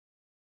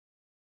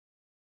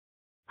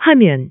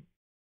화면,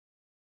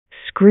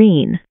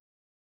 screen,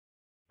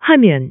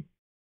 화면,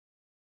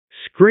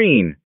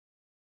 screen,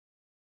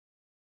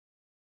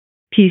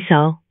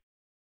 비서,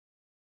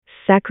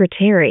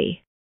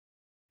 secretary,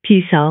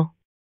 비서,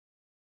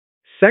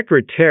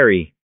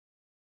 secretary,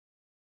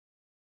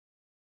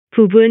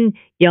 부분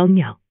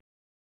영역,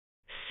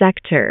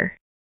 sector,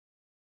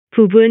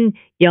 부분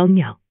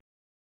영역,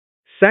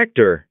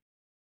 sector,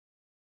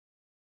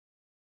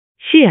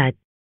 씨앗,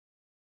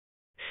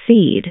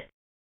 seed,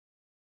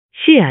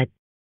 씨앗,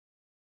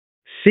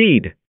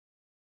 seed,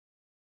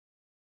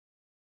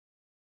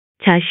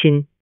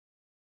 자신,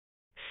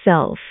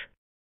 self,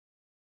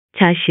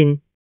 자신,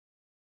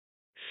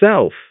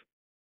 self,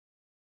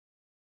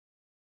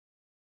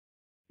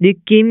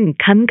 느낌,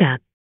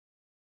 감각,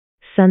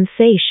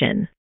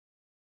 sensation,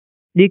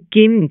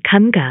 느낌,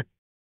 감각,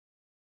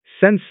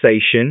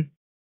 sensation,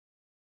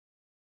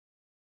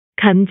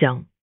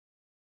 감정,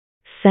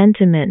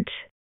 sentiment,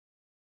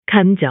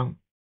 감정,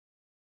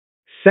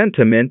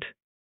 sentiment,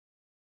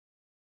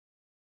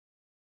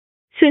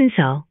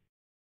 순서,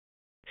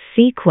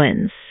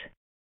 sequence,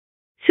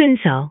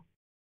 순서,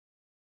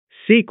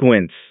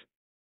 sequence,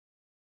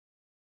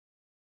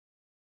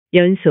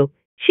 연속,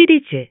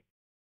 시리즈,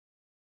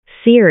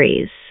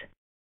 series,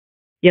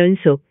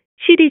 연속,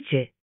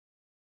 시리즈,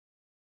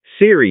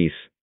 series,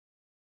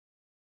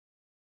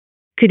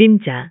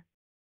 그림자,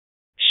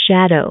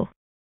 shadow,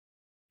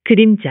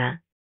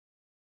 그림자,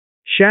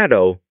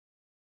 shadow,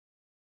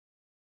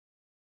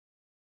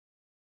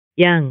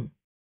 양,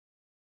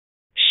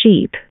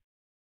 sheep,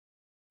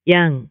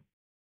 양,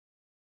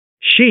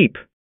 sheep,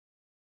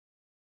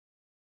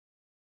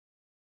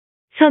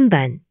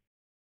 선반,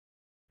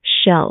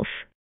 shelf,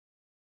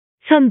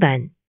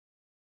 선반,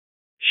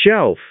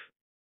 shelf,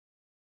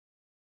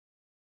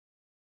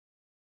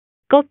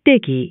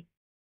 껍데기,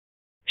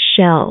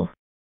 shell,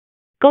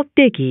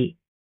 껍데기,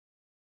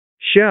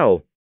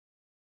 shell,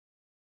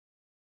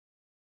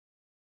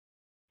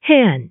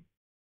 해안,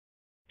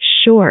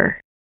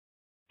 shore,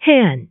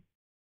 해안,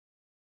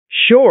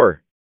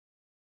 shore,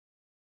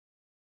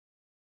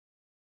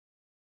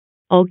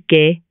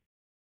 어깨,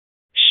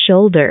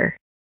 shoulder,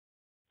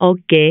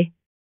 어깨,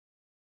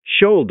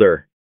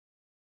 shoulder,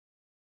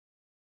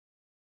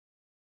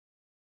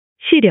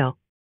 시력,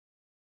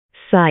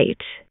 sight,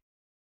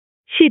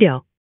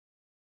 시력,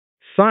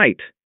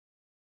 sight,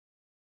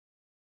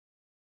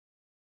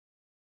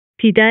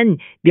 비단,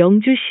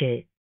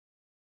 명주실,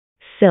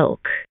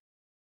 silk,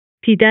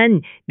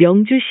 비단,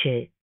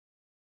 명주실,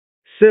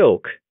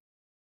 silk,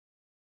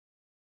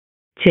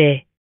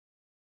 죄,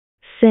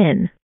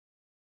 sin,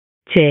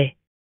 죄,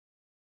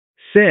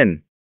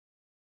 sin,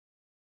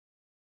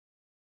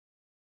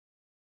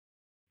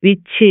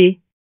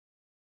 위치,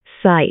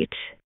 sight,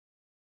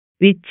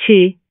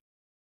 위치,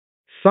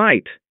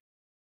 sight,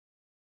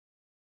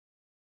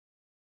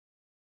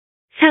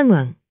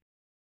 상황,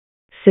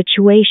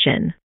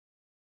 situation,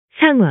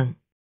 상황,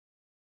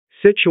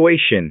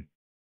 situation,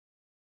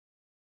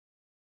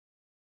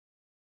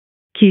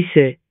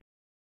 기술,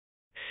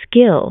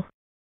 skill,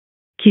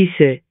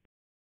 기술,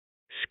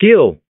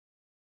 skill,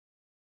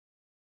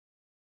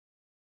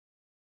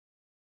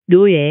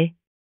 노예,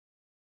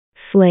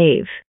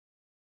 slave,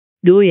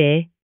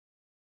 노예,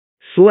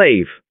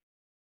 slave,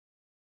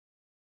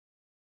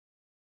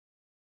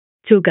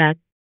 조각,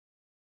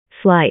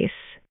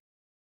 slice,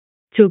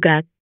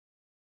 조각,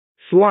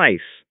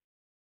 slice,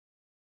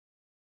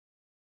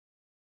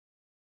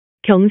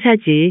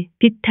 경사지,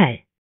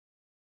 비탈,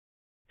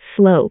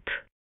 slope,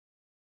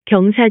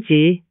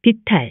 경사지,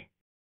 비탈,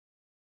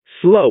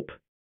 slope,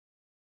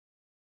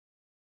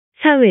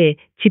 사회,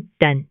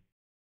 집단,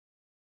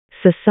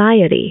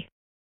 society,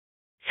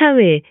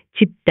 사회,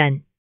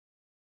 집단,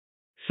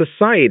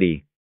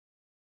 society,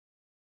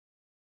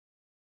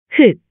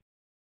 흙,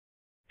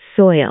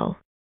 soil,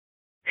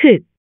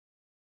 흙,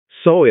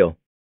 soil,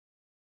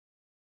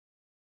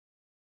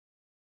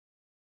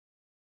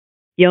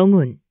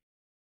 영혼,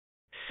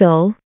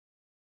 soul,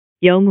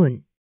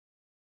 영혼,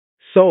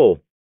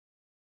 soul,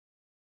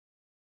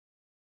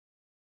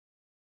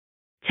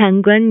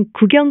 장관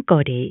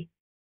구경거리,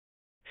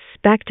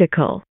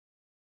 spectacle,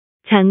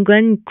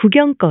 장관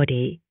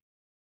구경거리,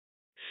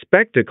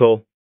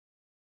 spectacle,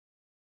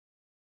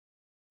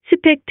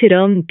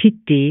 스펙트럼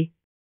빗띠,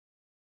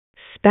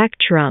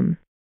 spectrum,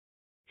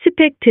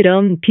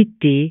 스펙트럼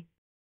빗띠,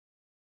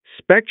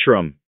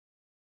 spectrum,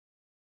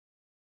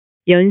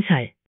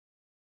 연설,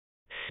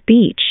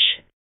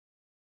 speech,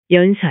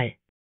 연설,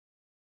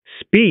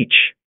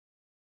 speech,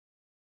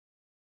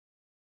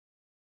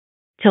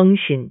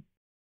 정신,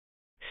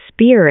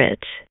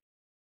 spirit,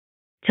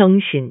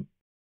 정신,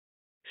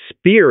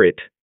 spirit,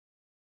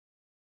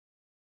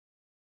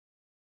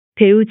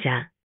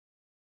 배우자,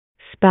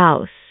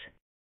 spouse,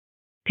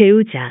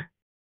 배우자,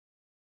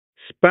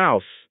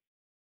 spouse,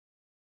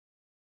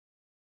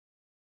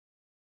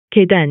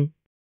 계단,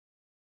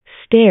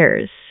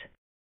 stairs,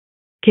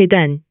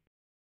 계단,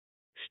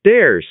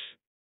 stairs,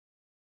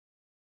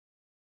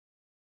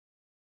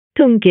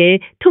 통계,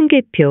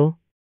 통계표,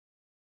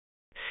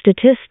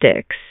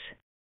 statistics,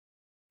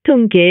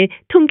 통계,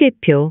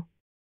 통계표.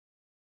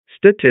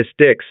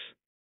 statistics,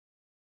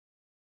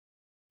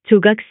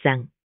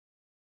 조각상,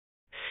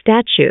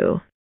 statue,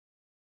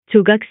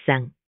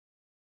 조각상.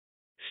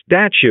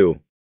 statue,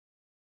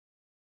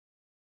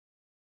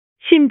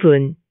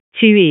 신분,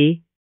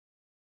 지위.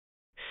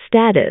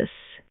 status,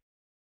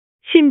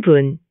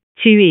 신분,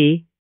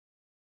 지위.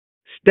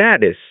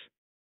 status,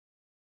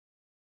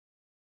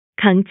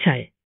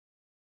 강철,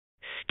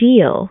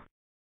 steel,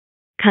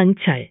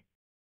 강철.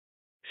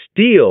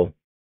 steel,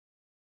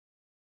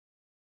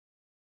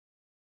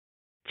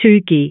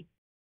 줄기,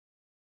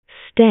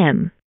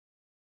 stem,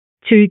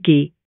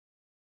 줄기.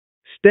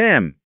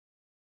 stem,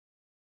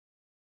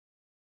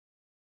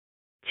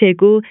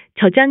 재고,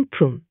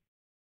 저장품.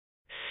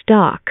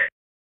 stock,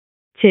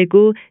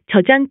 재고,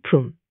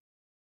 저장품.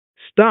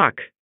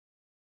 stock,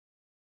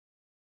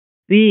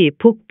 위,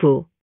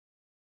 복부.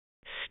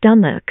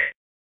 stomach,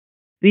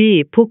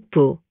 위,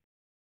 복부.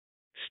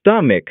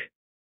 stomach,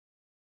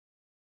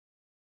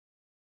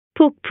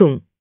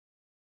 폭풍,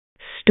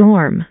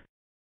 storm,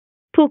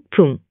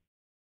 폭풍.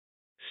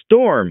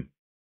 storm,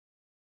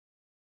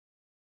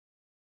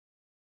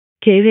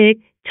 계획,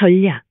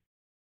 전략.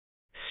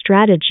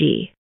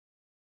 strategy,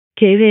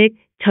 계획,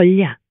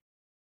 전략.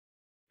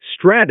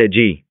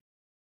 strategy,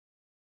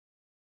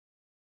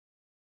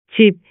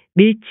 집,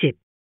 밀집.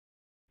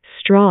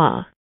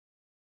 straw,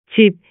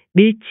 집,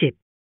 밀집.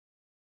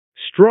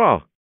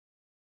 straw,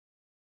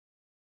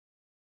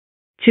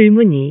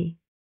 줄무늬,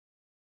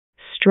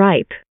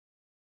 stripe,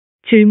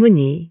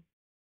 줄무늬.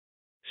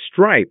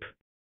 stripe,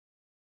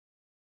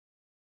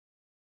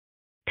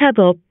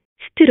 탑업,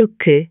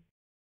 스트로크.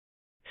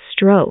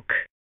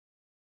 stroke,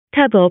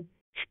 탑업,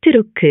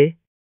 스트로크.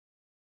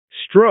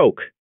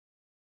 stroke,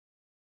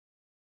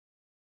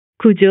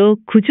 구조,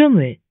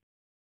 구조물.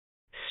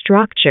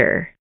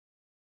 structure,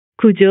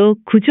 구조,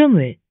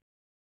 구조물.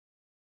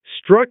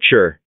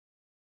 structure,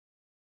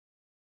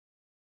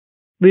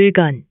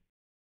 물건,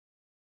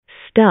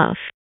 stuff,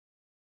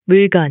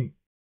 물건.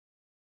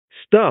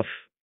 stuff,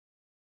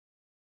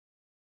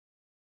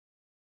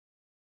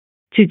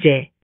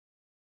 주제,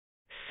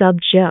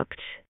 subject,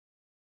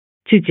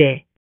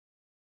 주제.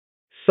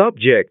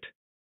 subject,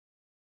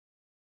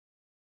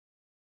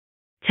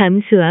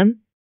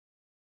 잠수함,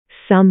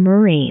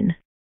 submarine,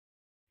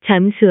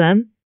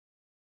 잠수함.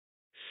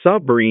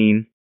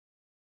 submarine,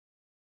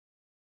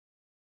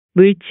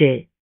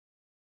 물질,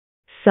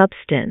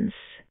 substance,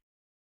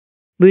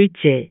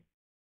 물질.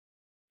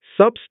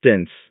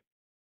 substance,